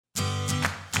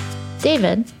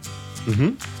David,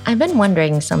 I've been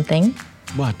wondering something.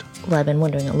 What? Well, I've been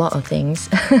wondering a lot of things.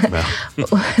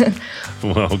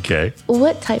 Well, okay.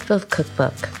 What type of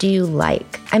cookbook do you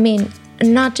like? I mean,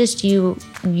 not just you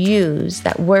use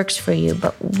that works for you,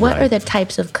 but what are the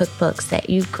types of cookbooks that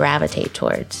you gravitate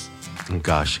towards? Oh,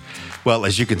 gosh. Well,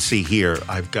 as you can see here,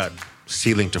 I've got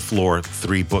ceiling to floor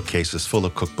 3 bookcases full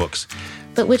of cookbooks.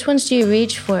 But which ones do you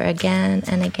reach for again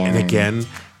and again? And again,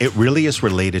 it really is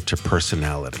related to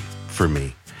personality for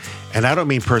me. And I don't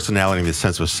mean personality in the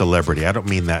sense of celebrity. I don't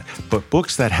mean that. But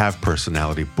books that have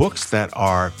personality, books that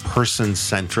are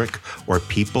person-centric or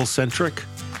people-centric.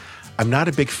 I'm not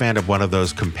a big fan of one of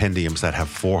those compendiums that have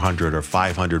 400 or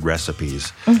 500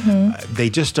 recipes. They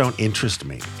just don't interest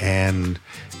me. And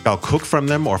I'll cook from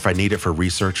them, or if I need it for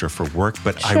research or for work.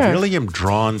 But I really am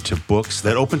drawn to books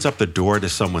that opens up the door to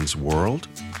someone's world,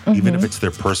 even if it's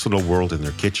their personal world in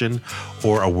their kitchen,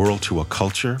 or a world to a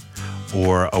culture,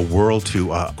 or a world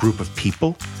to a group of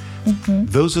people.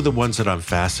 Those are the ones that I'm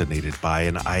fascinated by.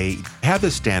 And I have the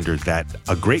standard that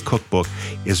a great cookbook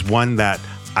is one that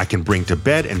I can bring to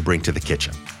bed and bring to the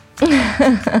kitchen.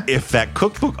 If that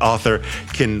cookbook author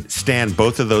can stand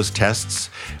both of those tests,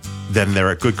 then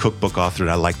they're a good cookbook author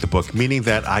and I like the book, meaning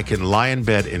that I can lie in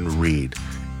bed and read.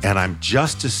 And I'm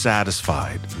just as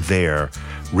satisfied there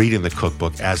reading the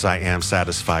cookbook as I am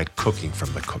satisfied cooking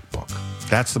from the cookbook.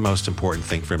 That's the most important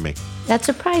thing for me. That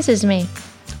surprises me.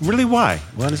 Really, why?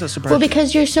 Why does that surprise Well, you?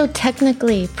 because you're so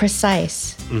technically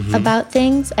precise about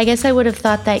things. I guess I would have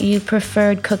thought that you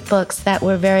preferred cookbooks that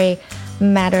were very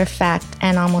matter-of-fact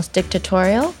and almost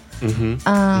dictatorial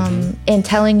in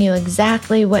telling you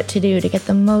exactly what to do to get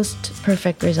the most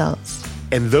perfect results.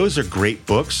 And those are great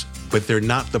books, but they're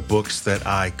not the books that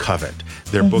I covet.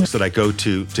 They're books that I go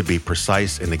to be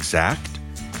precise and exact,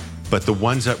 but the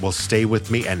ones that will stay with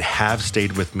me and have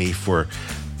stayed with me for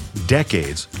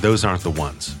decades, those aren't the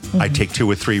ones. I take 2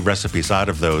 or 3 recipes out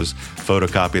of those,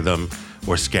 photocopy them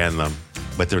or scan them,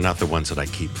 but they're not the ones that I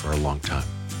keep for a long time.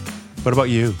 What about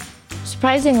you?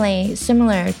 Surprisingly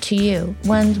similar to you,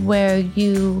 ones where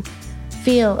you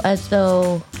feel as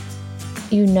though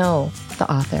you know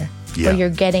the author, or you're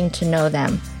getting to know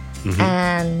them,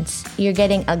 and you're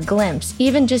getting a glimpse,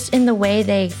 even just in the way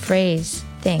they phrase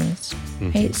things,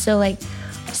 right? So like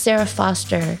Sarah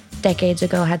Foster decades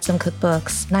ago had some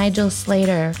cookbooks. Nigel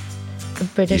Slater, the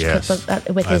British cookbook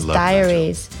with his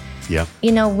diaries. Yeah.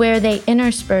 You know, where they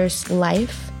intersperse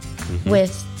life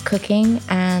with cooking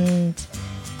and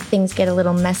things get a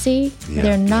little messy.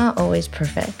 They're not always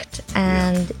perfect.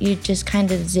 And you just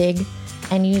kind of zig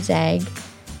and you zag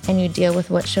and you deal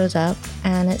with what shows up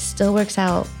and it still works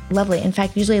out lovely. In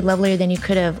fact, usually lovelier than you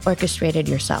could have orchestrated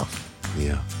yourself.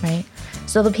 Yeah. Right?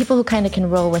 So the people who kind of can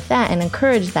roll with that and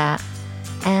encourage that.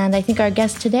 And I think our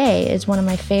guest today is one of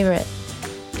my favorite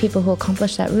people who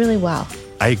accomplish that really well.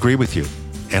 I agree with you.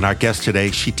 And our guest today,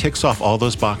 she ticks off all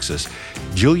those boxes.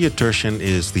 Julia Turshen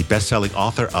is the best-selling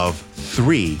author of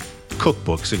 3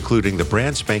 cookbooks, including the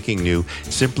brand spanking new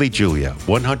Simply Julia,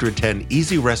 110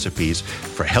 Easy Recipes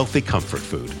for Healthy Comfort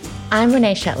Food. I'm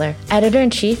Renee Shetler,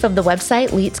 editor-in-chief of the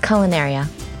website Leet's Culinaria.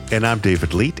 And I'm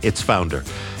David Leet, its founder.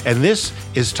 And this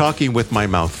is Talking with My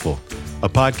Mouthful, a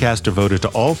podcast devoted to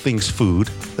all things food,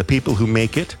 the people who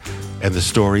make it, and the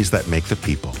stories that make the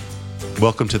people.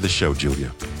 Welcome to the show,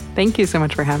 Julia. Thank you so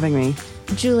much for having me.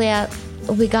 Julia,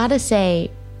 we gotta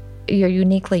say you're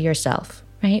uniquely yourself,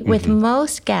 right? With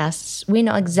most guests, we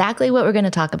know exactly what we're gonna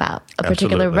talk about. A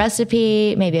particular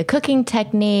recipe, maybe a cooking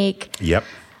technique,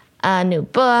 a new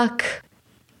book.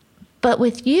 But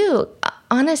with you,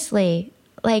 honestly,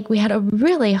 like we had a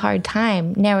really hard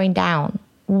time narrowing down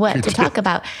what to talk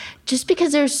about just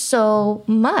because there's so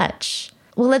much.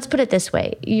 Well, let's put it this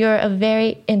way. You're a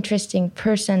very interesting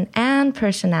person and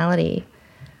personality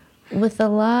with a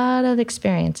lot of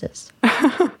experiences.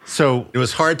 So it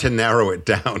was hard to narrow it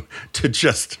down to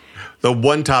just the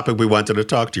one topic we wanted to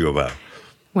talk to you about.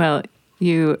 Well,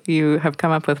 you have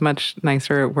come up with much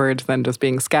nicer words than just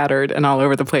being scattered and all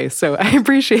over the place. So I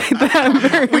appreciate that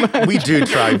very much. We do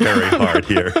try very hard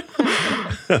here.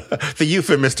 The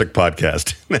euphemistic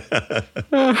podcast.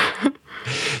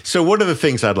 So one of the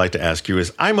things I'd like to ask you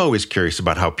is, I'm always curious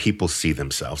about how people see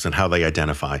themselves and how they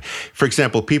identify. For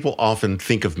example, people often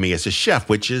think of me as a chef,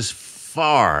 which is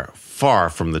far, far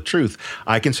from the truth.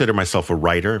 I consider myself a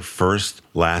writer first,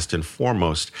 last, and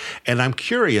foremost. And I'm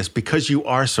curious, because you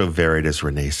are so varied, as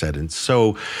Renee said, and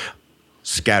so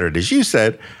scattered, as you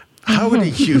said, how do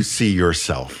you see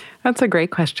yourself? That's a great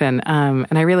question. And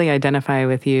I really identify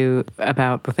with you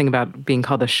about the thing about being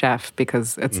called a chef,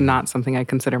 because it's not something I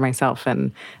consider myself.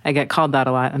 And I get called that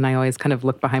a lot. And I always kind of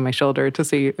look behind my shoulder to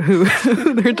see who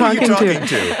they're talking to.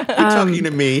 You're talking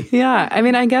to me. Yeah. I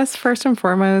mean, I guess first and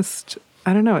foremost,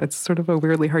 I don't know, it's sort of a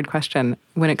weirdly hard question.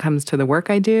 When it comes to the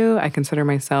work I do, I consider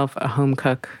myself a home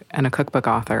cook and a cookbook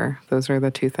author. Those are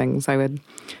the two things I would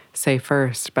say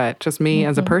first. But just me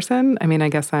as a person, I mean, I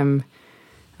guess I'm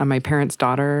my parents'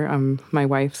 daughter. I'm my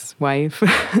wife's wife.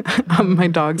 I'm my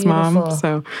dog's mom.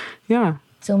 So, yeah.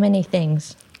 So many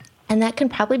things. And that can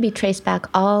probably be traced back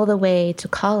all the way to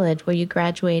college, where you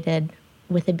graduated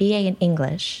with a BA in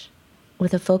English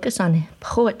with a focus on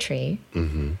poetry.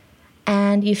 Mm-hmm.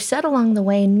 And you've said along the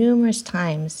way numerous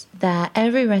times that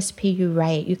every recipe you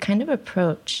write, you kind of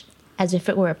approach as if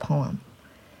it were a poem,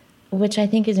 which I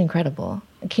think is incredible.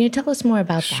 Can you tell us more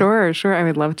about that? Sure. I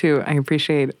would love to. I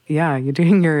appreciate, you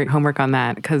doing your homework on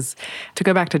that. Because to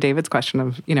go back to David's question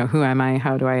of, who am I?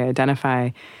 How do I identify?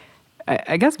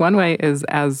 I guess one way is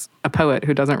as a poet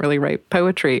who doesn't really write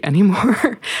poetry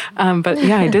anymore. But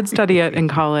yeah, I did study it in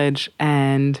college.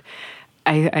 And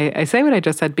I say what I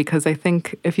just said because I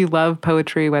think if you love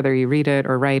poetry, whether you read it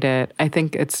or write it, I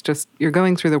think it's just you're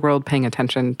going through the world paying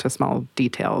attention to small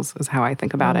details is how I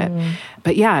think about it.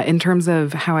 But yeah, in terms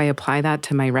of how I apply that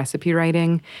to my recipe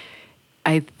writing,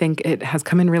 I think it has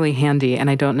come in really handy. And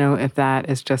I don't know if that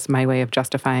is just my way of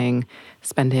justifying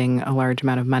spending a large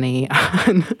amount of money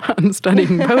on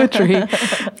studying poetry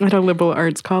at a liberal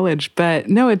arts college. But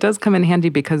no, it does come in handy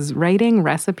because writing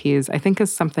recipes, I think,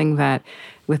 is something that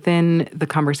within the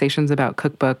conversations about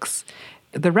cookbooks,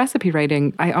 the recipe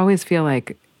writing, I always feel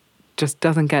like just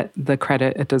doesn't get the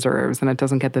credit it deserves and it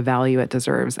doesn't get the value it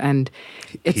deserves. And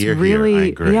it's really, I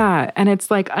agree. Yeah, and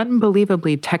it's like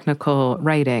unbelievably technical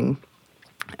writing.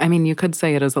 I mean, you could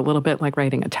say it is a little bit like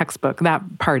writing a textbook, that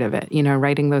part of it,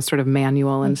 writing those sort of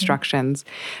manual instructions.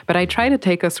 But I try to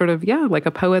take a sort of, like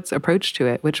a poet's approach to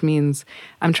it, which means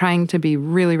I'm trying to be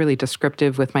really, really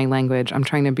descriptive with my language. I'm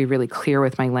trying to be really clear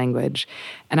with my language.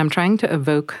 And I'm trying to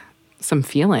evoke some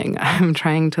feeling. I'm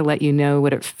trying to let you know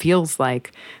what it feels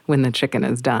like when the chicken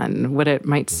is done, what it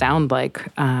might sound like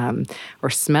or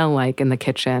smell like in the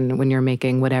kitchen when you're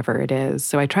making whatever it is.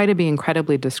 So I try to be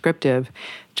incredibly descriptive,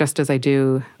 just as I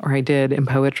do or I did in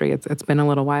poetry. It's been a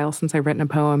little while since I've written a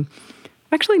poem.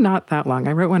 Actually, not that long.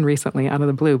 I wrote one recently out of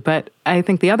the blue. But I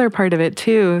think the other part of it,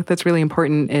 too, that's really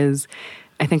important is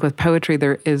I think with poetry,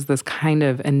 there is this kind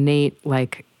of innate,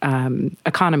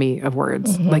 economy of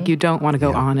words. Like you don't want to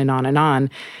go on and on and on.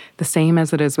 The same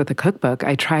as it is with a cookbook.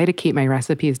 I try to keep my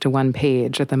recipes to one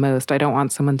page at the most. I don't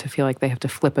want someone to feel like they have to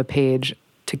flip a page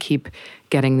to keep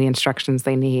getting the instructions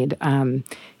they need.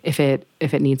 If it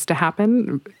needs to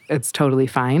happen, it's totally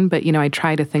fine. But, I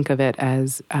try to think of it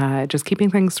as just keeping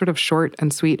things sort of short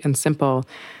and sweet and simple,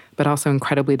 but also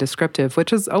incredibly descriptive,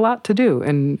 which is a lot to do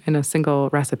in a single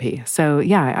recipe. So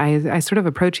yeah, I sort of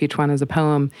approach each one as a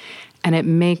poem, and it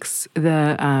makes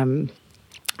the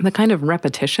kind of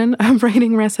repetition of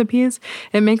writing recipes,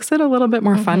 it makes it a little bit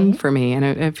more fun for me, and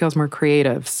it feels more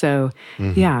creative. So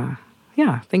yeah,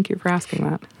 thank you for asking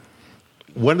that.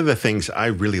 One of the things I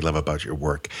really love about your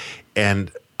work, and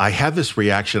I had this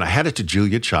reaction. I had it to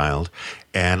Julia Child,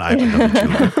 and I have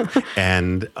another Julia,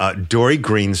 and Dory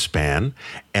Greenspan,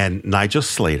 and Nigel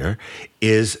Slater,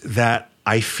 is that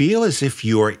I feel as if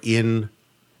you're in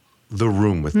the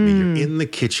room with me. You're in the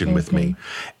kitchen with me.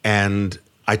 And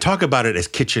I talk about it as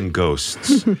kitchen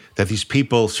ghosts, that these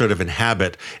people sort of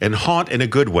inhabit and haunt in a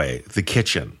good way the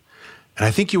kitchen. And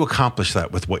I think you accomplish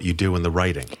that with what you do in the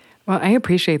writing. Well, I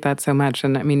appreciate that so much.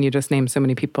 And I mean, you just named so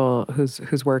many people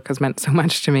whose work has meant so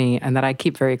much to me and that I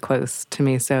keep very close to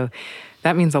me. So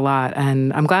that means a lot.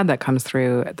 And I'm glad that comes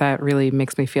through. That really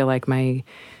makes me feel like my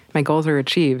goals are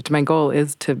achieved. My goal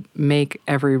is to make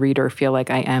every reader feel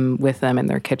like I am with them in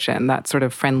their kitchen. That sort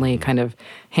of friendly kind of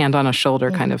hand on a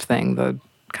shoulder kind of thing. The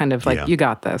kind of like, you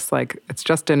got this. Like, it's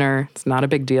just dinner. It's not a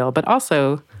big deal. But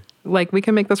also, like, we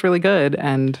can make this really good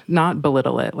and not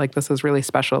belittle it. Like, this is really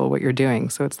special what you're doing.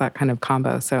 So it's that kind of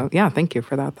combo. So yeah, thank you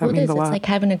for that. That means a lot. It's like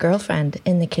having a girlfriend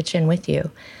in the kitchen with you.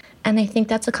 And I think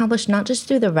that's accomplished not just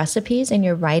through the recipes and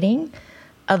your writing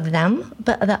of them,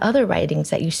 but the other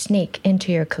writings that you sneak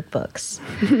into your cookbooks.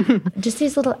 Just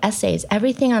these little essays,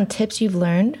 everything on tips you've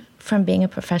learned from being a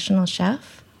professional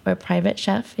chef or a private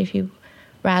chef, if you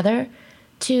rather,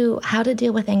 to how to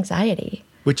deal with anxiety.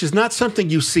 Which is not something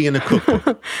you see in a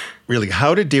cookbook. Really,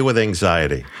 how to deal with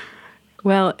anxiety.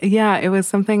 Well, yeah, it was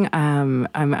something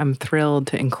I'm thrilled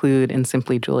to include in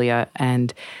Simply Julia.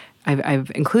 And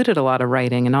I've included a lot of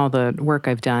writing in all the work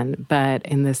I've done, but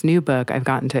in this new book, I've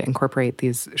gotten to incorporate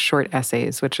these short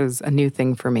essays, which is a new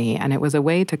thing for me. And it was a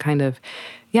way to kind of,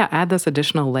 add this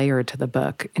additional layer to the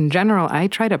book. In general, I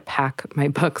try to pack my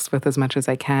books with as much as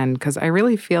I can because I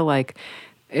really feel like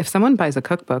if someone buys a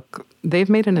cookbook, they've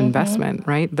made an investment,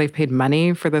 right? They've paid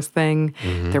money for this thing.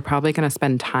 They're probably going to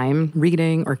spend time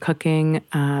reading or cooking.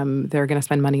 They're going to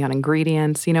spend money on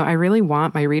ingredients. I really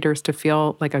want my readers to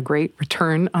feel like a great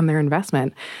return on their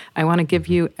investment. I want to give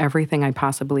you everything I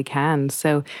possibly can.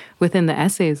 So within the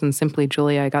essays in Simply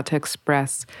Julia, I got to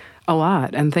express a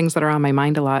lot and things that are on my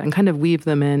mind a lot and kind of weave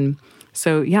them in.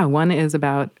 So, one is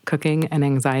about cooking and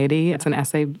anxiety. It's an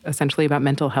essay essentially about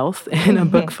mental health in a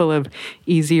book full of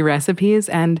easy recipes.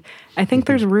 And I think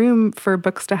there's room for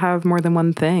books to have more than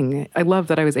one thing. I love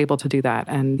that I was able to do that.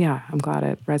 And I'm glad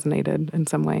it resonated in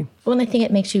some way. Well, and I think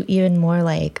it makes you even more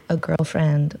like a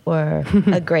girlfriend or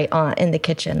a great aunt in the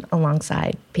kitchen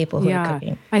alongside people who are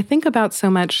cooking. I think about so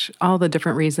much all the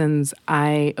different reasons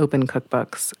I open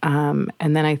cookbooks.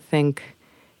 And then I think,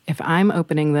 if I'm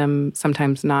opening them,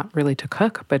 sometimes not really to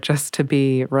cook, but just to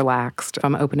be relaxed, if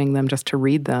I'm opening them just to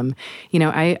read them.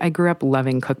 I grew up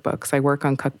loving cookbooks. I work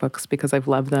on cookbooks because I've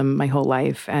loved them my whole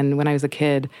life. And when I was a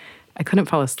kid, I couldn't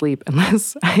fall asleep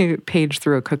unless I paged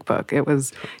through a cookbook. It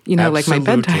was, like my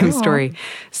bedtime story.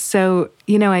 So,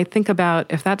 I think about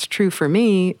if that's true for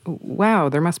me, wow,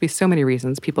 there must be so many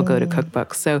reasons people go to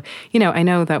cookbooks. So, I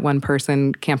know that one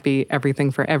person can't be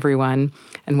everything for everyone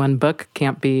and one book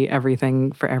can't be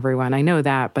everything for everyone. I know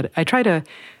that, but I try to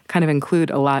kind of include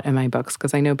a lot in my books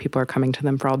because I know people are coming to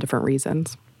them for all different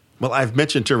reasons. Well, I've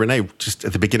mentioned to Renee just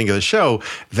at the beginning of the show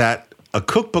that a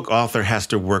cookbook author has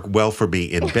to work well for me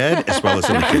in bed as well as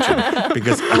in the kitchen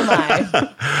because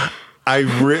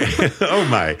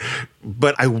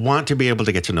but I want to be able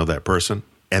to get to know that person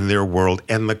and their world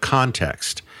and the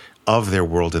context of their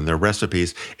world and their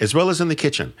recipes, as well as in the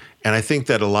kitchen. And I think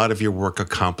that a lot of your work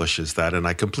accomplishes that. And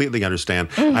I completely understand.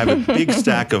 I have a big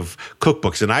stack of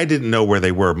cookbooks, and I didn't know where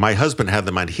they were. My husband had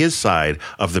them on his side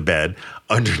of the bed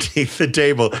underneath the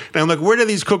table. And I'm like, where do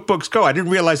these cookbooks go? I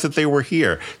didn't realize that they were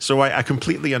here. So I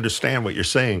completely understand what you're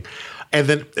saying. And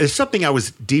then there's something I was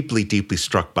deeply, deeply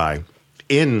struck by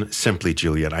in Simply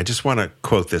Julia. I just want to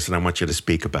quote this, and I want you to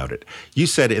speak about it. You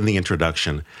said in the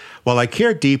introduction, while I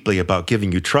care deeply about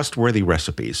giving you trustworthy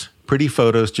recipes, pretty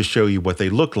photos to show you what they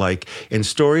look like, and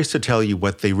stories to tell you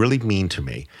what they really mean to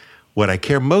me, what I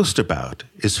care most about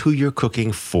is who you're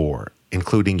cooking for,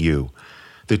 including you.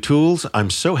 The tools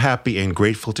I'm so happy and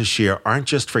grateful to share aren't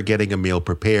just for getting a meal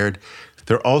prepared,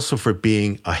 they're also for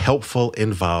being a helpful,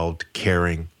 involved,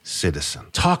 caring citizen.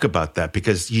 Talk about that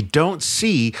because you don't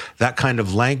see that kind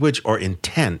of language or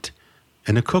intent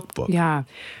in a cookbook. Yeah.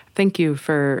 Thank you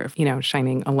for,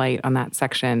 shining a light on that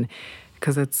section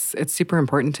because it's super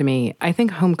important to me. I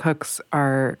think home cooks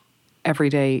are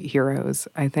everyday heroes.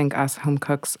 I think us home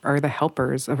cooks are the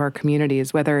helpers of our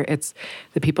communities, whether it's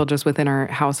the people just within our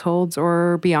households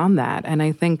or beyond that. And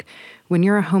I think when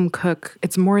you're a home cook,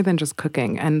 it's more than just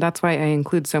cooking. And that's why I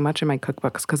include so much in my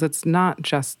cookbooks, because it's not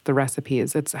just the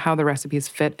recipes. It's how the recipes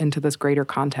fit into this greater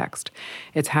context.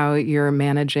 It's how you're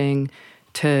managing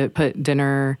to put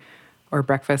dinner or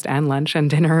breakfast and lunch and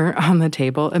dinner on the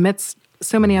table amidst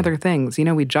so many other things.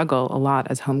 We juggle a lot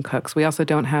as home cooks. We also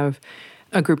don't have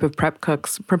a group of prep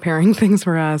cooks preparing things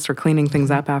for us or cleaning things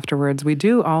up afterwards. We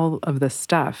do all of this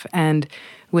stuff. And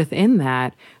within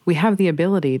that, we have the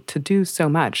ability to do so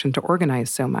much and to organize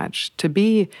so much. To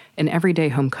be an everyday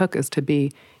home cook is to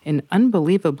be an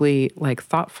unbelievably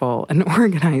thoughtful and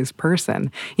organized person.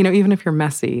 Even if you're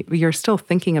messy, you're still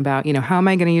thinking about, how am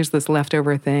I going to use this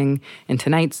leftover thing in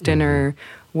tonight's dinner?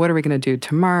 What are we going to do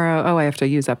tomorrow? Oh, I have to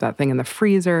use up that thing in the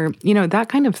freezer. That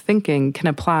kind of thinking can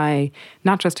apply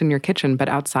not just in your kitchen, but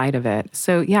outside of it.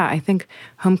 So I think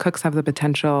home cooks have the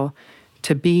potential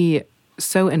to be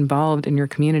so involved in your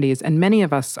communities, and many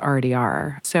of us already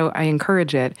are. So I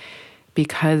encourage it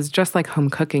because just like home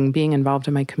cooking, being involved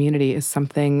in my community is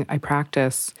something I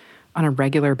practice on a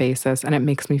regular basis, and it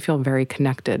makes me feel very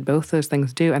connected. Both those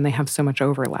things do, and they have so much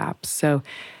overlap. So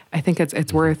I think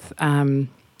it's worth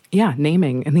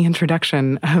naming in the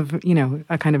introduction of,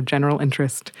 a kind of general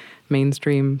interest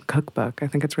mainstream cookbook. I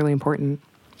think it's really important.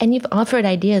 And you've offered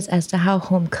ideas as to how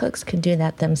home cooks can do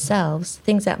that themselves,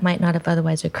 things that might not have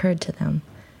otherwise occurred to them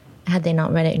had they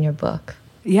not read it in your book.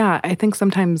 Yeah, I think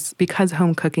sometimes because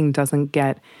home cooking doesn't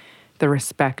get the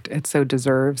respect it so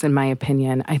deserves, in my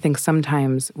opinion, I think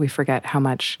sometimes we forget how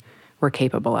much we're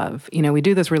capable of. You know, we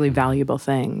do this really valuable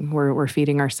thing. We're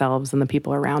feeding ourselves and the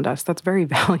people around us. That's very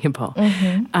valuable.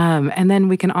 And then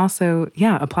we can also,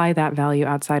 apply that value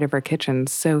outside of our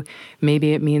kitchens. So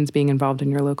maybe it means being involved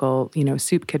in your local,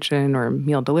 soup kitchen or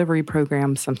meal delivery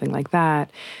program, something like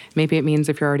that. Maybe it means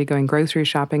if you're already going grocery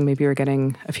shopping, maybe you're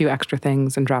getting a few extra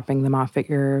things and dropping them off at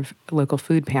your local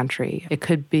food pantry. It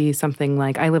could be something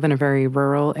like, I live in a very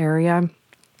rural area.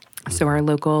 So our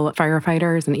local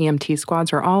firefighters and EMT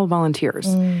squads are all volunteers.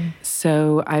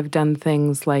 So I've done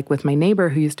things like with my neighbor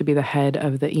who used to be the head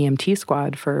of the EMT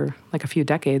squad for like a few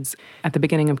decades. At the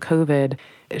beginning of COVID,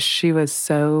 she was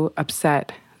so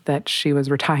upset that she was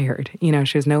retired.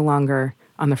 She was no longer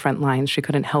on the front lines. She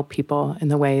couldn't help people in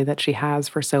the way that she has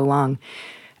for so long.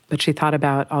 But she thought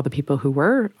about all the people who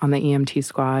were on the EMT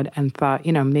squad and thought,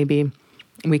 maybe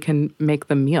we can make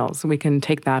them meals. We can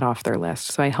take that off their list.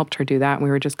 So I helped her do that. We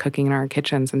were just cooking in our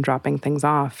kitchens and dropping things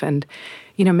off. And,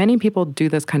 many people do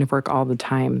this kind of work all the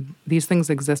time. These things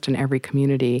exist in every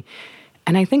community.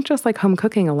 And I think just like home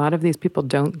cooking, a lot of these people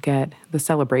don't get the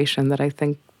celebration that I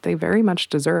think they very much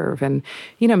deserve. And,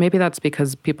 maybe that's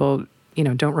because people,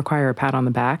 don't require a pat on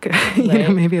the back. Right.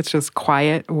 Maybe it's just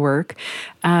quiet work.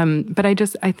 But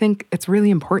I think it's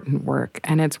really important work.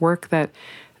 And it's work that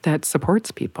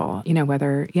supports people,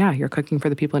 whether, you're cooking for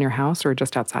the people in your house or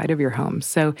just outside of your home.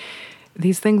 So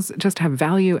these things just have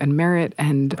value and merit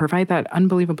and provide that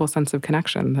unbelievable sense of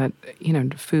connection that,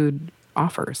 food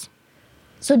offers.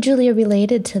 So Julia,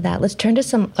 related to that, let's turn to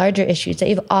some larger issues that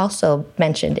you've also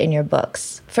mentioned in your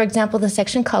books. For example, the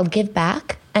section called Give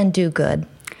Back and Do Good.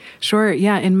 Sure.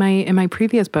 Yeah. In my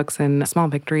previous books, in Small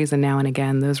Victories and Now and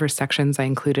Again, those were sections I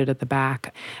included at the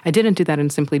back. I didn't do that in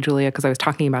Simply Julia because I was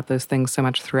talking about those things so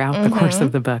much throughout the course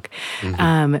of the book.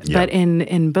 But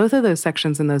in both of those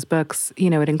sections in those books,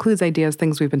 it includes ideas,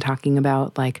 things we've been talking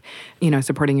about, like,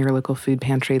 supporting your local food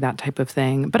pantry, that type of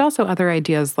thing. But also other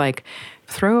ideas like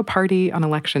throw a party on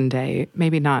election day,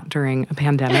 maybe not during a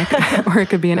pandemic, or it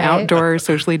could be an outdoor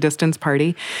socially distanced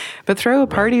party, but throw a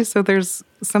party so there's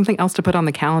something else to put on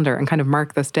the calendar and kind of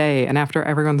mark this day. And after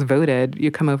everyone's voted,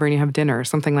 you come over and you have dinner,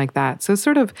 something like that. So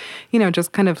sort of,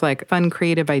 just kind of like fun,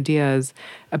 creative ideas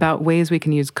about ways we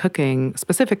can use cooking,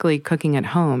 specifically cooking at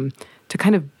home, to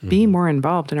kind of be more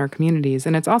involved in our communities.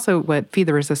 And it's also what Feed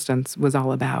the Resistance was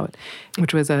all about,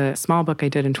 which was a small book I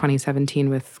did in 2017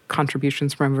 with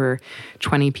contributions from over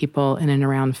 20 people in and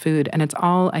around food. And it's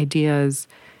all ideas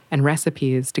and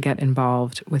recipes to get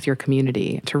involved with your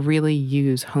community, to really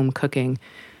use home cooking,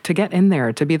 to get in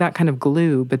there, to be that kind of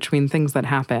glue between things that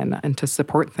happen and to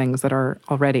support things that are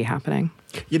already happening.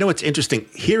 It's interesting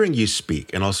hearing you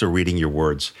speak and also reading your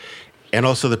words, and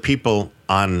also the people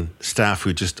on staff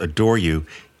who just adore you.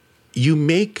 You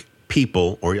make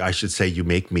people, or I should say you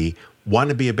make me, want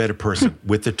to be a better person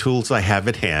with the tools I have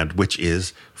at hand, which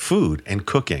is food and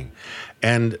cooking.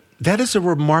 And that is a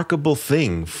remarkable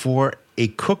thing for a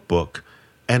cookbook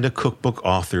and a cookbook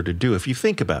author to do, if you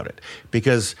think about it.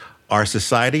 Because our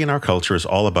society and our culture is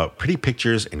all about pretty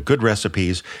pictures and good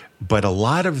recipes, but a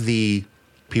lot of the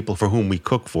people for whom we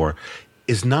cook for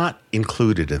is not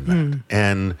included in that.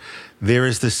 And there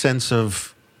is this sense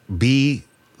of be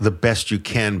the best you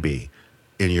can be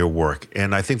in your work.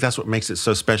 And I think that's what makes it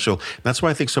so special. That's why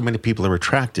I think so many people are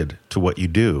attracted to what you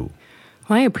do.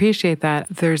 Well, I appreciate that.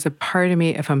 There's a part of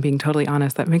me, if I'm being totally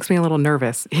honest, that makes me a little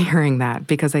nervous hearing that,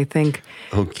 because I think,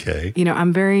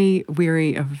 I'm very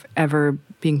weary of ever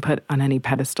being put on any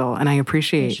pedestal. And I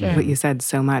appreciate what you said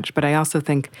so much. But I also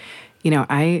think,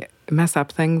 I mess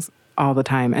up things all the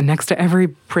time. And next to every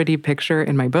pretty picture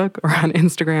in my book or on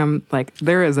Instagram, like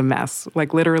there is a mess,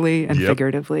 like literally and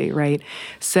figuratively, right?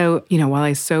 So, while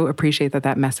I so appreciate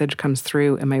that message comes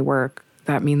through in my work,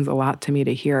 that means a lot to me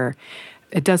to hear.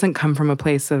 It doesn't come from a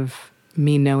place of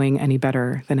me knowing any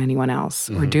better than anyone else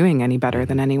or doing any better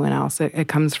than anyone else. It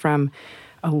comes from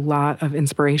a lot of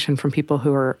inspiration from people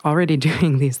who are already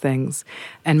doing these things.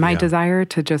 And my desire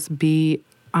to just be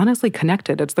honestly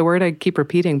connected. It's the word I keep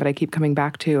repeating, but I keep coming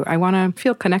back to. I want to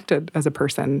feel connected as a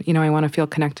person. I want to feel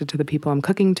connected to the people I'm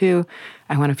cooking to.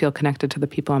 I want to feel connected to the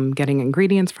people I'm getting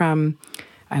ingredients from.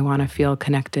 I want to feel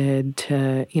connected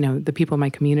to, the people in my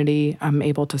community I'm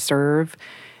able to serve.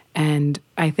 And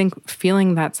I think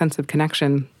feeling that sense of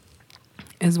connection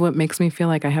is what makes me feel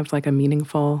like I have like a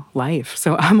meaningful life.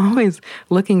 So I'm always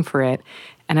looking for it.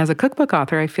 And as a cookbook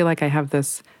author, I feel like I have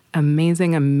this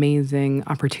amazing, amazing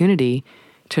opportunity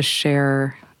to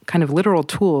share kind of literal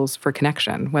tools for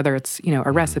connection, whether it's,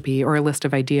 a recipe or a list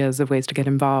of ideas of ways to get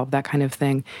involved, that kind of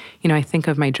thing. I think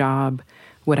of my job,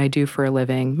 what I do for a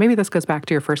living. Maybe this goes back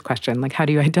to your first question, like how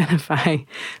do you identify?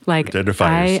 Like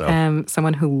Identify yourself. I am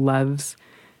someone who loves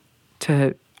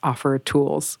to offer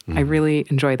tools. I really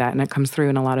enjoy that, and it comes through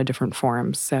in a lot of different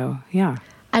forms. So, yeah.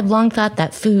 I've long thought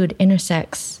that food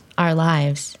intersects our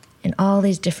lives in all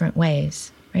these different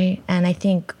ways, right? And I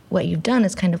think what you've done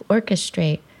is kind of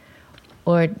orchestrate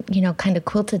or, kind of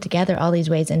quilted together all these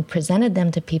ways and presented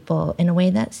them to people in a way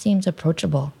that seems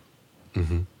approachable.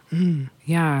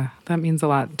 Yeah, that means a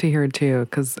lot to hear too,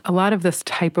 because a lot of this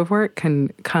type of work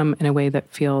can come in a way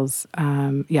that feels,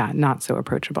 not so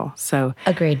approachable. So,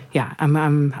 agreed. Yeah,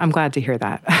 I'm glad to hear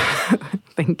that.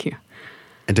 Thank you.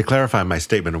 And to clarify my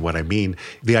statement of what I mean,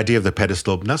 the idea of the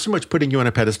pedestal, not so much putting you on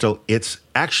a pedestal, it's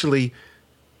actually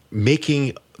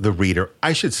making the reader,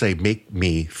 I should say, make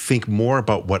me think more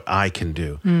about what I can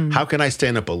do. How can I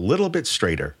stand up a little bit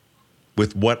straighter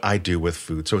with what I do with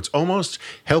food? So it's almost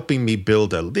helping me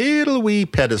build a little wee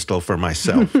pedestal for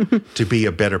myself to be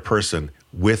a better person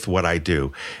with what I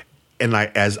do. And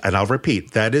I'll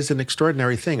repeat, that is an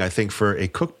extraordinary thing, I think, for a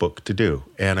cookbook to do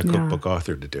and a cookbook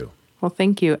author to do. Well,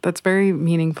 thank you. That's very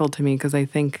meaningful to me because I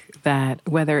think that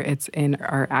whether it's in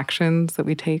our actions that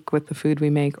we take with the food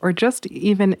we make or just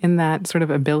even in that sort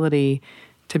of ability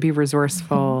to be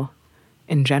resourceful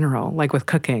in general, like with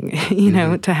cooking,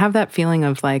 to have that feeling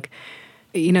of like,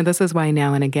 this is why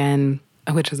Now and Again,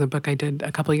 which is a book I did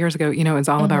a couple of years ago, it's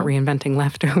all about reinventing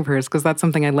leftovers because that's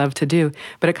something I love to do.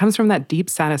 But it comes from that deep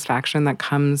satisfaction that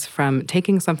comes from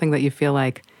taking something that you feel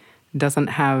like doesn't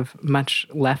have much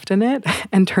left in it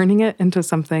and turning it into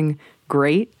something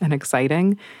great and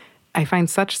exciting. I find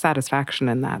such satisfaction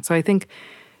in that. So I think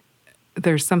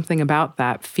there's something about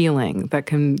that feeling that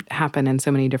can happen in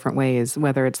so many different ways,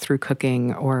 whether it's through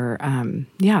cooking or,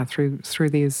 through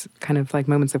these kind of like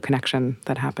moments of connection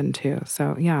that happen too.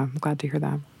 So yeah, I'm glad to hear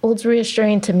that. Well, it's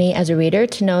reassuring to me as a reader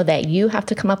to know that you have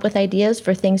to come up with ideas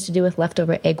for things to do with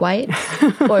leftover egg whites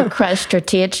or crushed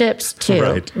tortilla chips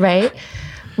too, right?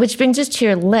 Which brings us to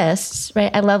your lists, right?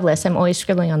 I love lists. I'm always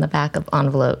scribbling on the back of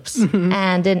envelopes.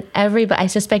 And in but I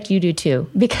suspect you do too,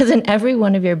 because in every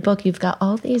one of your book, you've got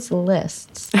all these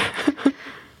lists.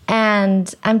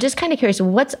 And I'm just kind of curious,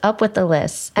 what's up with the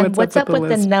lists? And what's up with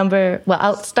the number? Well,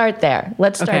 I'll start there.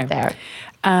 Let's start there.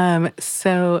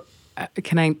 So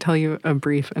can I tell you a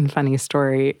brief and funny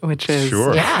story, which is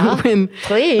sure.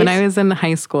 Please. When I was in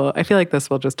high school, I feel like this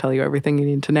will just tell you everything you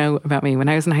need to know about me. When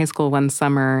I was in high school one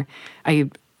summer, I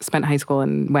spent high school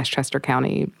in Westchester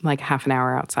County, like half an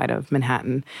hour outside of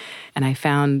Manhattan. And I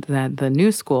found that the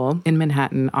new school in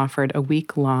Manhattan offered a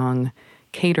week-long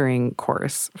catering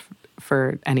course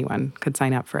for anyone could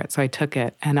sign up for it. So I took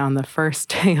it. And on the first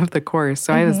day of the course,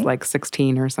 so I was like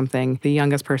 16 or something, the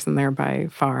youngest person there by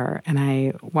far. And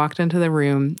I walked into the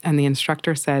room and the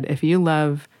instructor said, if you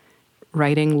love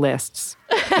writing lists,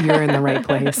 you're in the right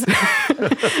place.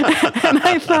 And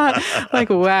I thought, like,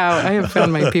 wow, I have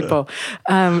found my people.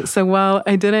 So while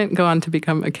I didn't go on to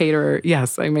become a caterer,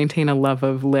 yes, I maintain a love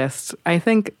of lists. I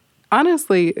think,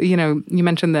 honestly, you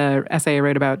mentioned the essay I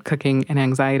wrote about cooking and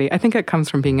anxiety. I think it comes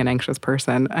from being an anxious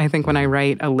person. I think when I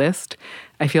write a list,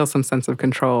 I feel some sense of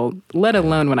control, let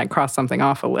alone when I cross something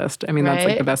off a list. I mean, that's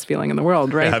like the best feeling in the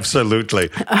world, right? Absolutely.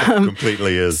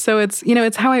 Completely is. So it's,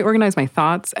 it's how I organize my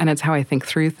thoughts and it's how I think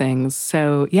through things.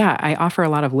 So yeah, I offer a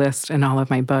lot of lists in all of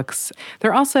my books.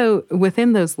 They're also,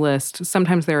 within those lists,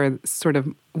 sometimes there are sort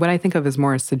of what I think of as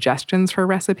more suggestions for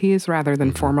recipes rather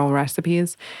than formal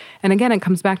recipes. And again, it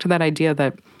comes back to that idea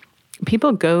that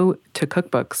people go to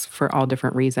cookbooks for all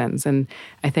different reasons. And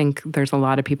I think there's a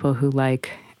lot of people who like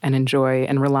and enjoy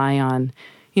and rely on,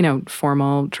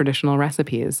 formal traditional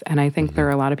recipes. And I think there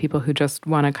are a lot of people who just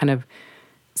want to kind of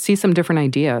see some different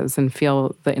ideas and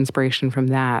feel the inspiration from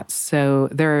that. So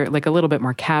they're like a little bit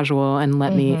more casual and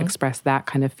let me express that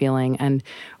kind of feeling. And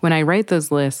when I write those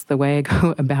lists, the way I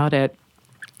go about it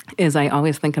is I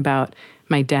always think about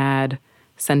my dad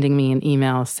sending me an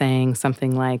email saying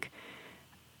something like,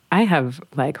 I have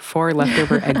like 4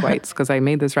 leftover egg whites because I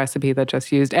made this recipe that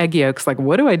just used egg yolks. Like,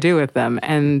 what do I do with them?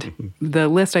 And the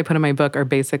list I put in my book are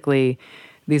basically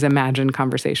these imagined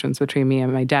conversations between me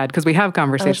and my dad, because we have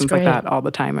conversations like that all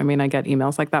the time. I mean, I get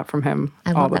emails like that from him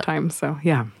all the time. So,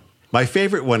 yeah. My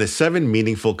favorite one is 7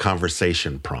 meaningful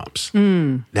conversation prompts.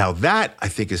 Now, that I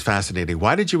think is fascinating.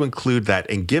 Why did you include that?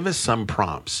 And give us some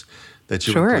prompts that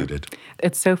you included.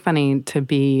 It's so funny to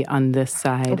be on this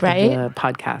side of the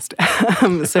podcast.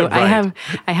 So I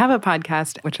have a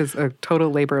podcast, which is a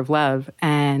total labor of love.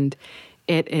 And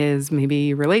it is, maybe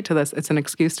you relate to this, it's an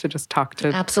excuse to just talk to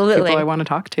Absolutely. people I want to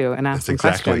talk to and ask them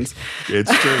questions.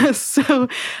 It's true. So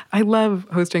I love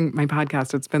hosting my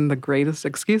podcast. It's been the greatest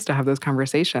excuse to have those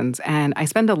conversations. And I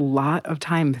spend a lot of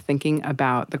time thinking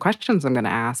about the questions I'm going to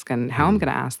ask and how I'm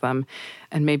going to ask them.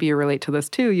 And maybe you relate to this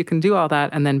too. You can do all that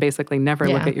and then basically never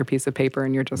look at your piece of paper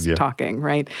and you're just talking,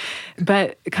 right?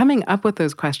 But coming up with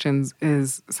those questions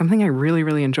is something I really,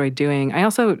 really enjoy doing. I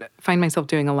also find myself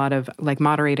doing a lot of like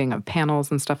moderating of panels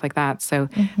and stuff like that. So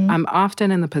I'm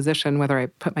often in the position, whether I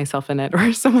put myself in it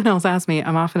or someone else asks me,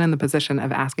 I'm often in the position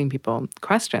of asking people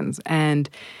questions. And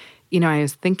I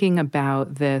was thinking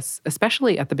about this,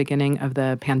 especially at the beginning of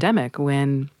the pandemic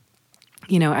when,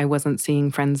 I wasn't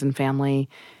seeing friends and family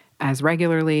as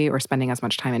regularly or spending as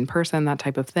much time in person, that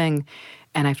type of thing.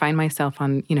 And I find myself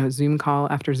on, Zoom call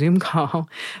after Zoom call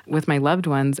with my loved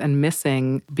ones and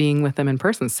missing being with them in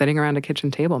person, sitting around a kitchen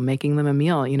table, making them a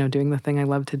meal, doing the thing I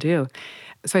love to do.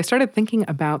 So I started thinking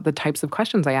about the types of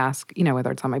questions I ask, whether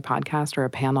it's on my podcast or a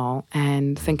panel,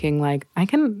 and thinking like, I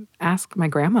can ask my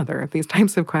grandmother these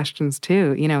types of questions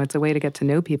too. It's a way to get to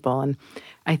know people. And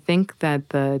I think that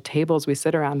the tables we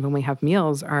sit around when we have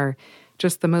meals are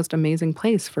just the most amazing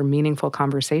place for meaningful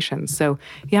conversations. So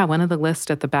yeah, one of the lists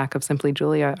at the back of Simply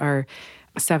Julia are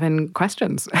 7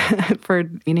 questions for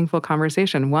meaningful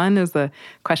conversation. One is the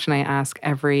question I ask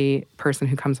every person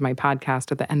who comes to my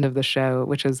podcast at the end of the show,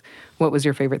 which is, what was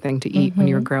your favorite thing to eat when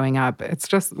you were growing up? It's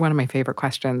just one of my favorite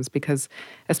questions because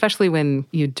especially when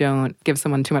you don't give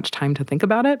someone too much time to think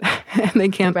about it and they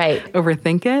can't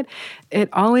overthink it, it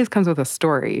always comes with a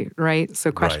story, right?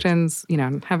 So questions,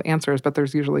 have answers, but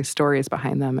there's usually stories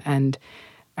behind them. And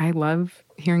I love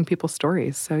hearing people's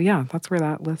stories. So yeah, that's where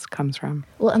that list comes from.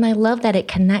 Well, and I love that it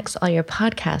connects all your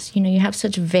podcasts. You have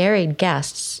such varied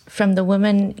guests, from the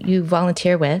woman you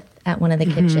volunteer with at one of the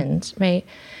kitchens, right,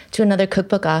 to another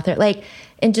cookbook author. Like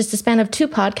in just the span of 2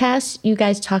 podcasts, you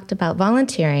guys talked about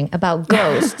volunteering, about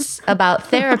ghosts, about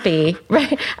therapy,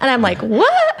 right? And I'm like,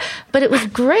 what? But it was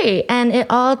great. And it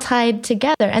all tied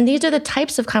together. And these are the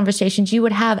types of conversations you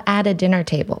would have at a dinner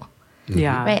table.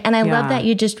 Yeah. Right. And I love that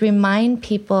you just remind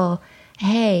people,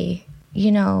 hey,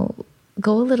 go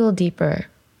a little deeper,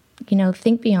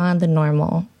 think beyond the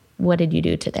normal. What did you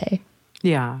do today?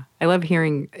 Yeah. I love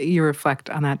hearing you reflect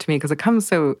on that to me because it comes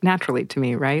so naturally to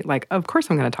me, right? Like, of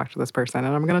course I'm going to talk to this person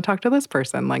and I'm going to talk to this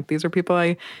person. Like, these are people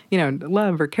I,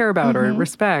 love or care about or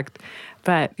respect.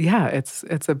 But yeah, it's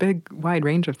a big, wide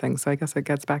range of things. So I guess it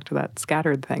gets back to that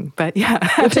scattered thing. But yeah.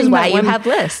 Which is why you have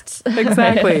lists.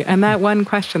 Exactly. And that one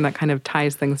question that kind of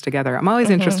ties things together. I'm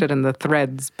always interested in the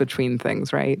threads between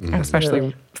things, right?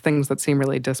 Especially things that seem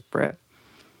really disparate.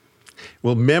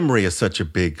 Well, memory is such a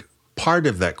big part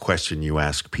of that question you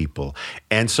ask people.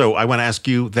 And so I want to ask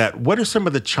you that, what are some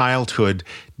of the childhood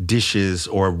dishes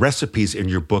or recipes in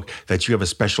your book that you have a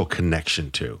special connection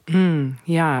to?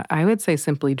 Yeah, I would say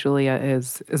Simply Julia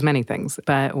is many things,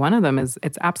 but one of them is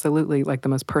it's absolutely like the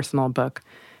most personal book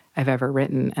I've ever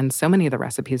written. And so many of the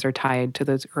recipes are tied to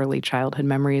those early childhood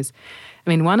memories. I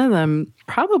mean, one of them,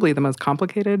 probably the most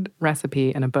complicated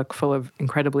recipe in a book full of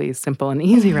incredibly simple and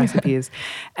easy recipes.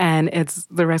 And it's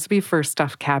the recipe for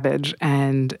stuffed cabbage.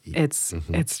 And it's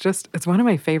one of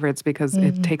my favorites because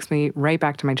it takes me right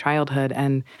back to my childhood.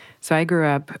 And so I grew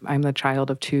up, I'm the child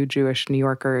of 2 Jewish New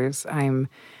Yorkers. I'm,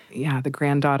 the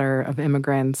granddaughter of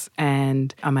immigrants.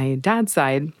 And on my dad's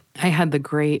side, I had the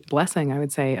great blessing, I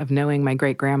would say, of knowing my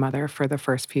great-grandmother for the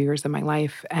first few years of my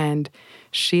life. And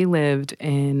she lived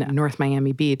in North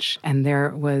Miami Beach, and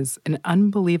there was an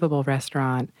unbelievable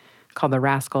restaurant called the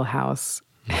Rascal House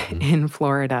in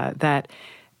Florida that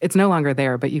it's no longer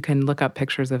there, but you can look up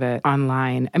pictures of it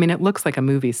online. I mean, it looks like a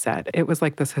movie set. It was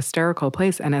like this hysterical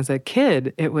place. And as a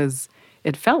kid,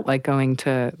 it felt like going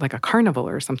to like a carnival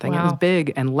or something. Wow. It was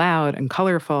big and loud and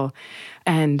colorful.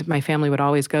 And my family would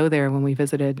always go there when we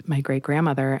visited my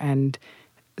great-grandmother. And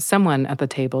someone at the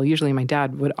table, usually my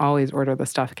dad, would always order the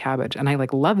stuffed cabbage. And I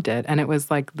loved it. And it was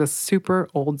like the super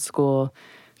old school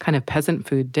kind of peasant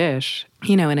food dish,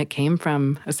 and it came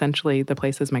from essentially the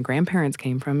places my grandparents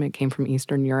came from. It came from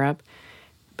Eastern Europe.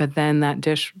 But then that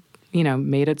dish,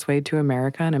 made its way to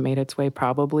America, and it made its way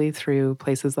probably through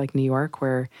places like New York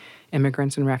where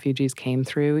immigrants and refugees came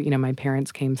through. My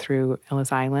parents came through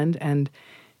Ellis Island, and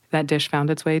that dish found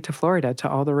its way to Florida, to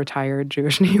all the retired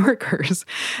Jewish New Yorkers.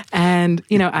 And,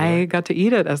 I got to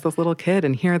eat it as this little kid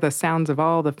and hear the sounds of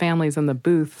all the families in the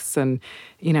booths and,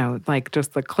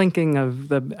 just the clinking of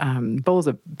the bowls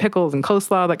of pickles and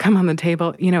coleslaw that come on the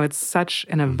table. It's such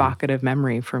an evocative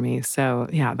memory for me. So,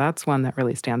 yeah, that's one that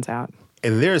really stands out.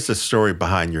 And there's a story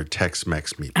behind your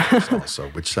Tex-Mex meatballs also,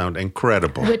 which sound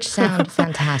incredible. Which sound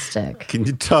fantastic. Can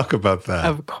you talk about that?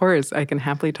 Of course, I can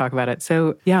happily talk about it.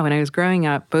 So, yeah, when I was growing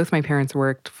up, both my parents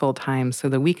worked full time. So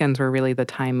the weekends were really the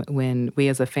time when we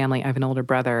as a family, I have an older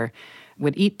brother,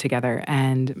 would eat together.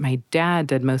 And my dad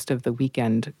did most of the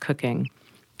weekend cooking.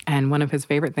 And one of his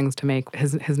favorite things to make,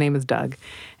 his name is Doug,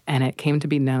 and it came to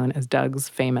be known as Doug's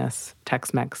famous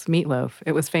Tex-Mex meatloaf.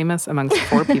 It was famous amongst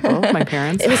 4 people, my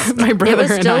parents, my brother, and I. It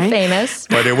was still famous.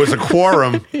 But it was a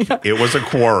quorum. Yeah. It was a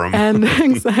quorum. And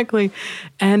exactly.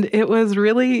 And it was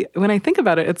really, when I think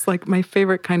about it, it's like my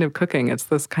favorite kind of cooking. It's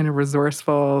this kind of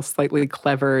resourceful, slightly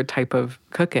clever type of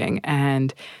cooking.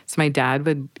 And so my dad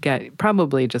would get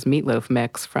probably just meatloaf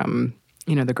mix from,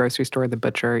 the grocery store, the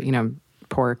butcher,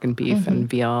 pork and beef and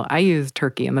veal. I use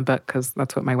turkey in the book because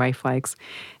that's what my wife likes.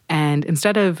 And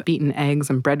instead of beaten eggs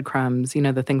and breadcrumbs,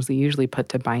 the things we usually put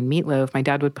to bind meatloaf, my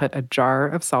dad would put a jar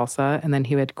of salsa, and then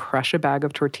he would crush a bag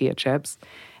of tortilla chips,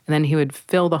 and then he would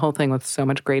fill the whole thing with so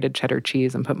much grated cheddar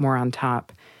cheese and put more on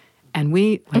top. And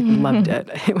we loved it.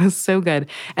 It was so good.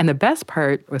 And the best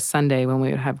part was Sunday when we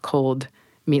would have cold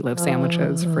meatloaf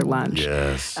sandwiches for lunch.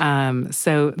 Yes.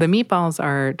 So the meatballs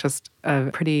are just a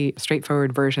pretty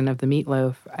straightforward version of the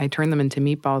meatloaf. I turn them into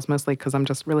meatballs mostly because I'm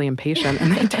just really impatient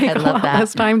and they take a lot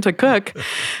less time to cook.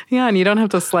 Yeah, and you don't have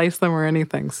to slice them or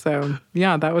anything. So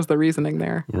yeah, that was the reasoning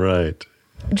there. Right.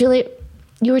 Julie,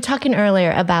 you were talking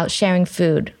earlier about sharing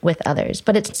food with others,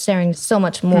 but it's sharing so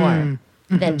much more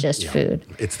than just food.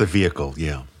 It's the vehicle,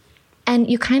 yeah. And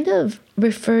you kind of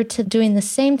refer to doing the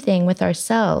same thing with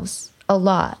ourselves a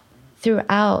lot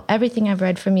throughout everything I've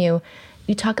read from you.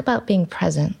 You talk about being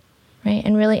present, right?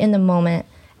 And really in the moment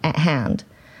at hand,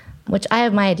 which I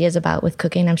have my ideas about with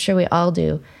cooking. I'm sure we all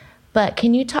do. But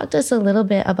can you talk to us a little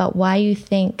bit about why you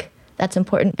think that's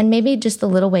important and maybe just the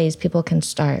little ways people can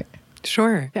start?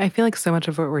 Sure. I feel like so much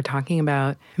of what we're talking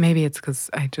about, maybe it's because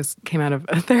I just came out of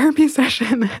a therapy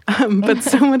session, but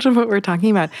so much of what we're talking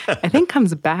about, I think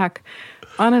comes back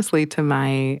honestly to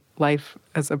my life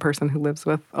as a person who lives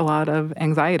with a lot of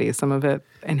anxiety, some of it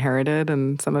inherited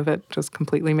and some of it just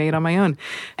completely made on my own.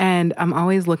 And I'm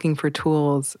always looking for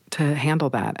tools to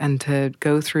handle that and to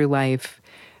go through life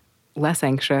less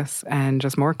anxious and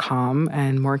just more calm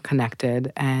and more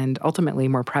connected and ultimately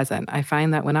more present. I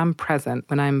find that when I'm present,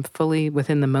 when I'm fully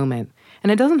within the moment,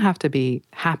 and it doesn't have to be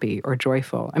happy or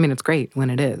joyful. I mean, it's great when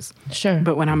it is. Sure.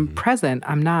 But when I'm present,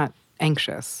 I'm not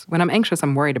anxious. When I'm anxious,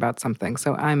 I'm worried about something.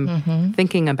 So I'm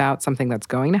thinking about something that's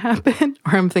going to happen,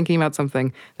 or I'm thinking about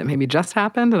something that maybe just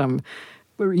happened and I'm,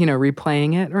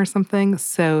 replaying it or something.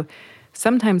 So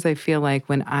sometimes I feel like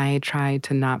when I try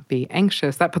to not be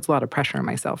anxious, that puts a lot of pressure on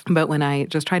myself. But when I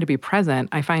just try to be present,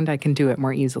 I find I can do it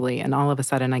more easily. And all of a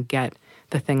sudden I get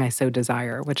the thing I so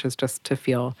desire, which is just to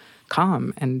feel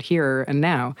calm and here and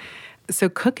now. So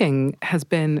cooking has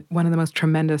been one of the most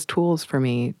tremendous tools for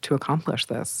me to accomplish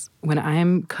this. When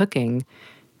I'm cooking,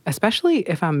 especially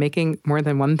if I'm making more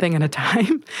than one thing at a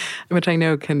time, which I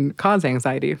know can cause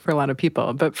anxiety for a lot of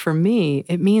people. But for me,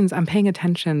 it means I'm paying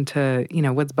attention to,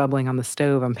 what's bubbling on the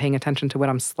stove. I'm paying attention to what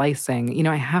I'm slicing.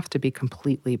 I have to be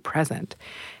completely present.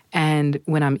 And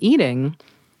when I'm eating,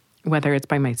 whether it's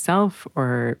by myself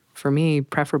or for me,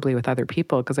 preferably with other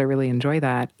people, because I really enjoy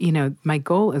that, my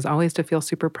goal is always to feel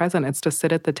super present. It's to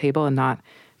sit at the table and not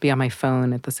be on my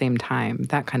phone at the same time,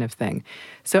 that kind of thing.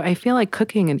 So I feel like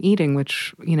cooking and eating,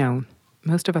 which,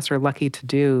 most of us are lucky to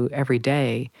do every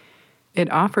day, it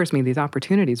offers me these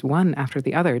opportunities, one after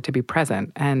the other, to be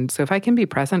present. And so if I can be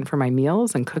present for my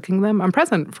meals and cooking them, I'm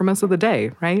present for most of the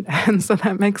day, right? And so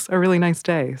that makes a really nice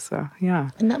day. So,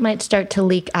 yeah. And that might start to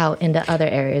leak out into other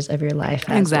areas of your life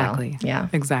as exactly. well. Yeah.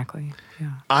 Exactly.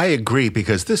 Yeah. I agree,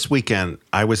 because this weekend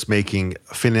I was making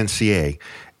financier,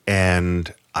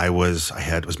 and I was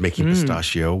making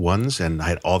pistachio ones, and I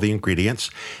had all the ingredients,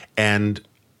 and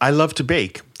I love to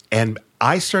bake. And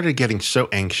I started getting so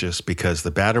anxious because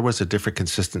the batter was a different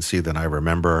consistency than I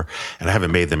remember, and I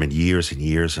haven't made them in years and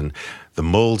years, and the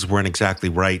molds weren't exactly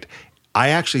right. I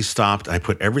actually stopped. I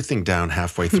put everything down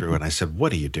halfway through, and I said,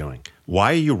 what are you doing?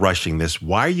 Why are you rushing this?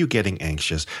 Why are you getting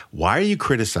anxious? Why are you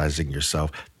criticizing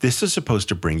yourself? This is supposed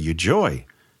to bring you joy.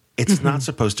 It's not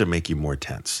supposed to make you more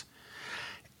tense.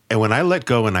 And when I let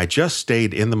go and I just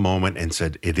stayed in the moment and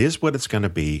said, it is what it's going to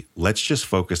be, let's just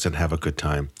focus and have a good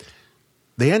time,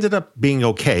 they ended up being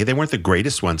okay. They weren't the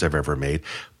greatest ones I've ever made,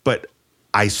 but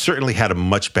I certainly had a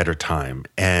much better time.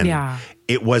 And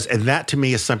and that to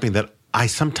me is something that I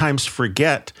sometimes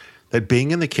forget, that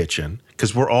being in the kitchen,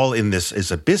 because we're all in this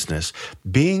as a business,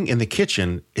 being in the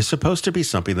kitchen is supposed to be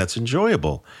something that's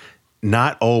enjoyable.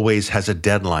 not always has a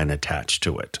deadline attached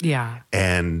to it. Yeah.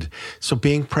 And so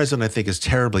being present, I think, is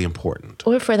terribly important.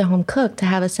 Or for the home cook to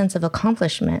have a sense of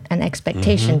accomplishment and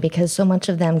expectation, because so much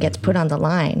of them gets put on the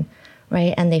line,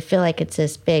 right? And they feel like it's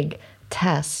this big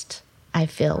test, I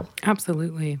feel.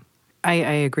 Absolutely. I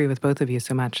agree with both of you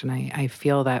so much. And I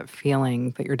feel that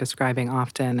feeling that you're describing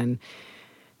often.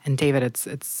 And David,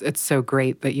 it's so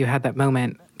great that you had that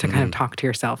moment to kind of talk to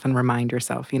yourself and remind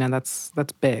yourself, that's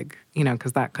big,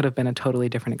 because that could have been a totally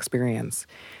different experience.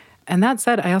 And that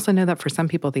said, I also know that for some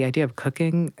people, the idea of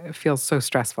cooking feels so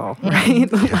stressful,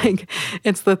 right? Like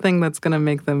it's the thing that's going to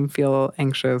make them feel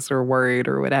anxious or worried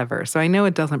or whatever. So I know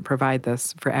it doesn't provide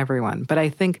this for everyone, but I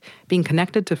think being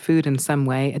connected to food in some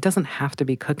way, it doesn't have to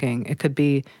be cooking. It could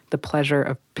be the pleasure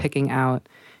of picking out,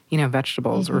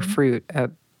 vegetables or fruit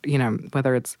at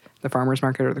whether it's the farmer's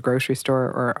market or the grocery store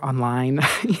or online,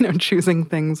 choosing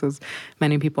things as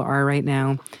many people are right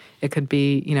now. It could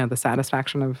be, the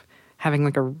satisfaction of having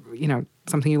like a,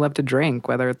 something you love to drink,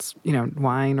 whether it's,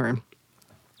 wine or,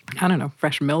 I don't know,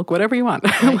 fresh milk, whatever you want,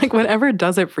 like whatever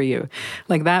does it for you.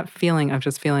 Like that feeling of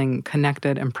just feeling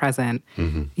connected and present.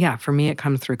 Yeah, for me, it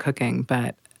comes through cooking,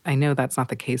 but I know that's not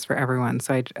the case for everyone.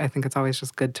 So I think it's always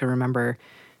just good to remember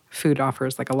food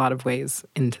offers like a lot of ways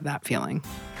into that feeling.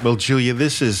 Well, Julia,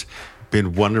 this has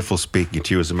been wonderful speaking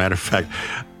to you. As a matter of fact,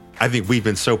 I think we've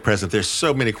been so present. There's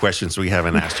so many questions we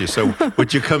haven't asked you. So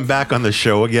would you come back on the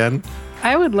show again?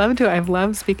 I would love to. I've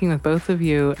loved speaking with both of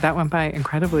you. That went by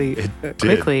incredibly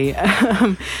quickly.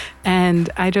 And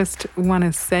I just want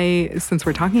to say, since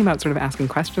we're talking about sort of asking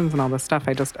questions and all this stuff,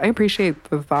 I appreciate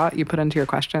the thought you put into your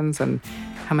questions and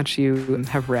how much you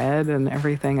have read and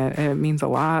everything. It means a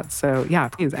lot. So yeah,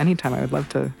 please, anytime. I would love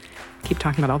to keep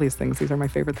talking about all these things. These are my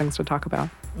favorite things to talk about.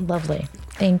 Lovely.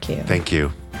 Thank you. Thank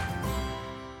you.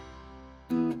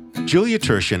 Julia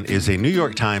Turshen is a New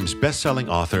York Times bestselling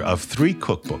author of 3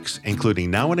 cookbooks, including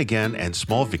Now and Again and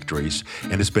Small Victories,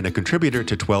 and has been a contributor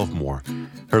to 12 more.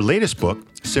 Her latest book,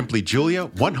 Simply Julia,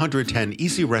 110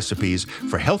 Easy Recipes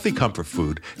for Healthy Comfort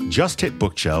Food, just hit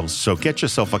bookshelves, so get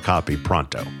yourself a copy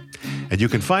pronto. And you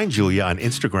can find Julia on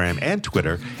Instagram and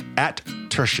Twitter at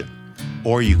Turshen,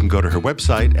 or you can go to her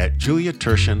website at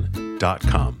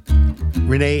juliaturshen.com.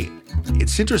 Renee,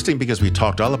 it's interesting because we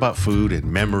talked all about food and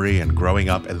memory and growing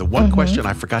up, and the one question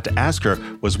I forgot to ask her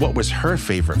was what was her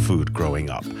favorite food growing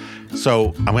up?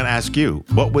 So I'm going to ask you,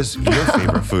 what was your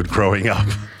favorite food growing up?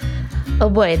 Oh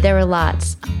boy, there were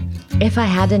lots. If I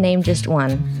had to name just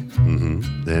one,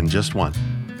 then just one.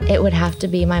 It would have to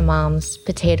be my mom's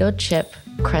potato chip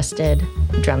crusted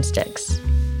drumsticks.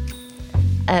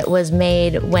 It was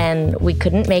made when we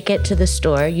couldn't make it to the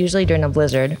store, usually during a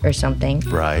blizzard or something.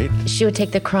 Right. She would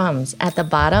take the crumbs at the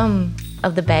bottom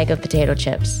of the bag of potato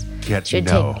chips. Take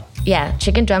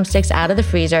chicken drumsticks out of the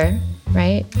freezer,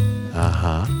 right?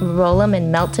 Roll them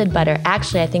in melted butter.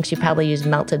 Actually, I think she probably used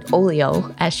melted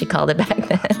oleo, as she called it back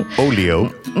then.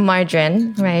 Oleo.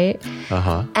 Margarine, right?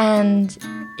 And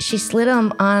she slid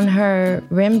them on her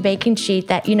rimmed baking sheet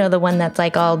that, the one that's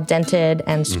like all dented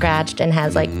and scratched and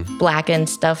has like blackened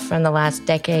stuff from the last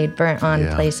decade burnt on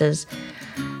places.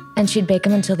 And she'd bake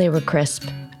them until they were crisp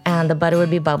and the butter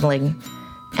would be bubbling.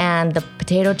 And the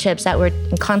potato chips that were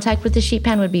in contact with the sheet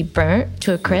pan would be burnt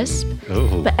to a crisp.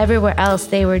 Ooh. But everywhere else,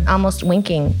 they were almost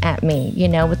winking at me,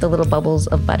 with the little bubbles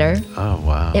of butter. Oh,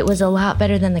 wow. It was a lot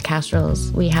better than the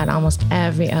casseroles we had almost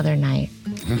every other night.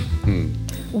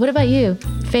 What about you?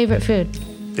 Favorite food?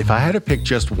 If I had to pick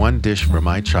just one dish from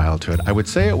my childhood, I would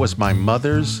say it was my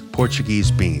mother's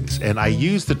Portuguese beans. And I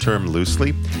use the term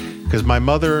loosely because my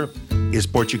mother is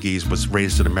Portuguese, was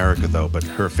raised in America though, but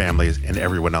her family and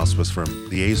everyone else was from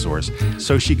the Azores.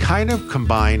 So she kind of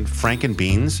combined Franken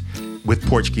beans with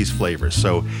Portuguese flavors.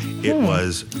 So it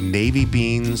was navy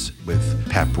beans with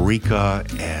paprika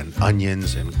and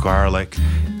onions and garlic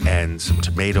and some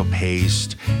tomato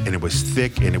paste. And it was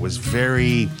thick and it was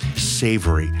very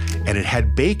savory. And it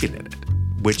had bacon in it,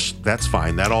 which that's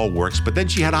fine. That all works. But then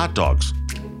she had hot dogs.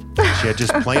 She had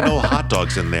just plain old hot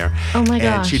dogs in there. Oh my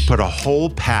gosh. And she'd put a whole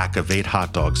pack of 8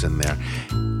 hot dogs in there.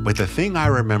 But the thing I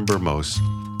remember most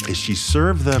is she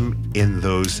served them in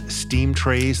those steam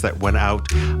trays that went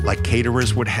out like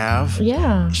caterers would have.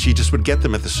 Yeah. She just would get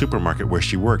them at the supermarket where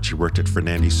she worked. She worked at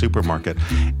Fernandes Supermarket.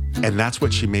 And that's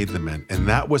what she made them in. And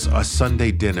that was a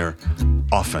Sunday dinner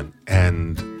often.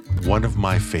 And one of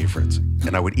my favorites.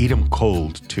 And I would eat them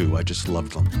cold too. I just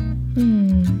loved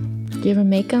them. Do you ever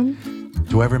make them?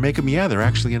 Do I ever make them? Yeah, they're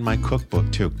actually in my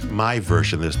cookbook too. My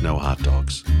version, there's no hot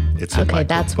dogs. It's in my okay,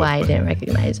 that's cookbook, why I didn't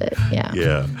recognize it. Yeah.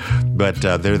 Yeah, but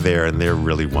they're there and they're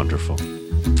really wonderful.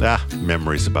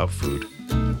 Memories about food.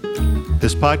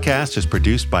 This podcast is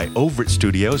produced by Overt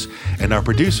Studios, and our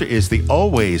producer is the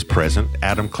always present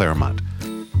Adam Claremont.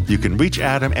 You can reach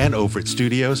Adam and Overt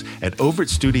Studios at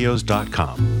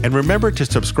overtstudios.com. And remember to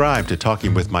subscribe to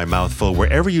Talking with My Mouth Full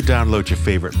wherever you download your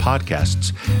favorite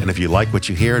podcasts. And if you like what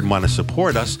you hear and want to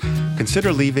support us,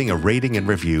 consider leaving a rating and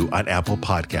review on Apple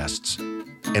Podcasts.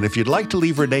 And if you'd like to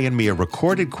leave Renee and me a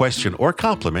recorded question or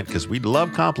compliment, because we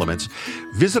love compliments,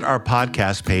 visit our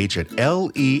podcast page at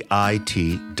leit.es/chat.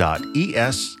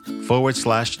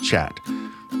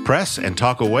 Press and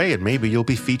talk away, and maybe you'll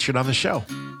be featured on the show.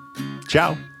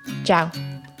 Ciao. Ciao.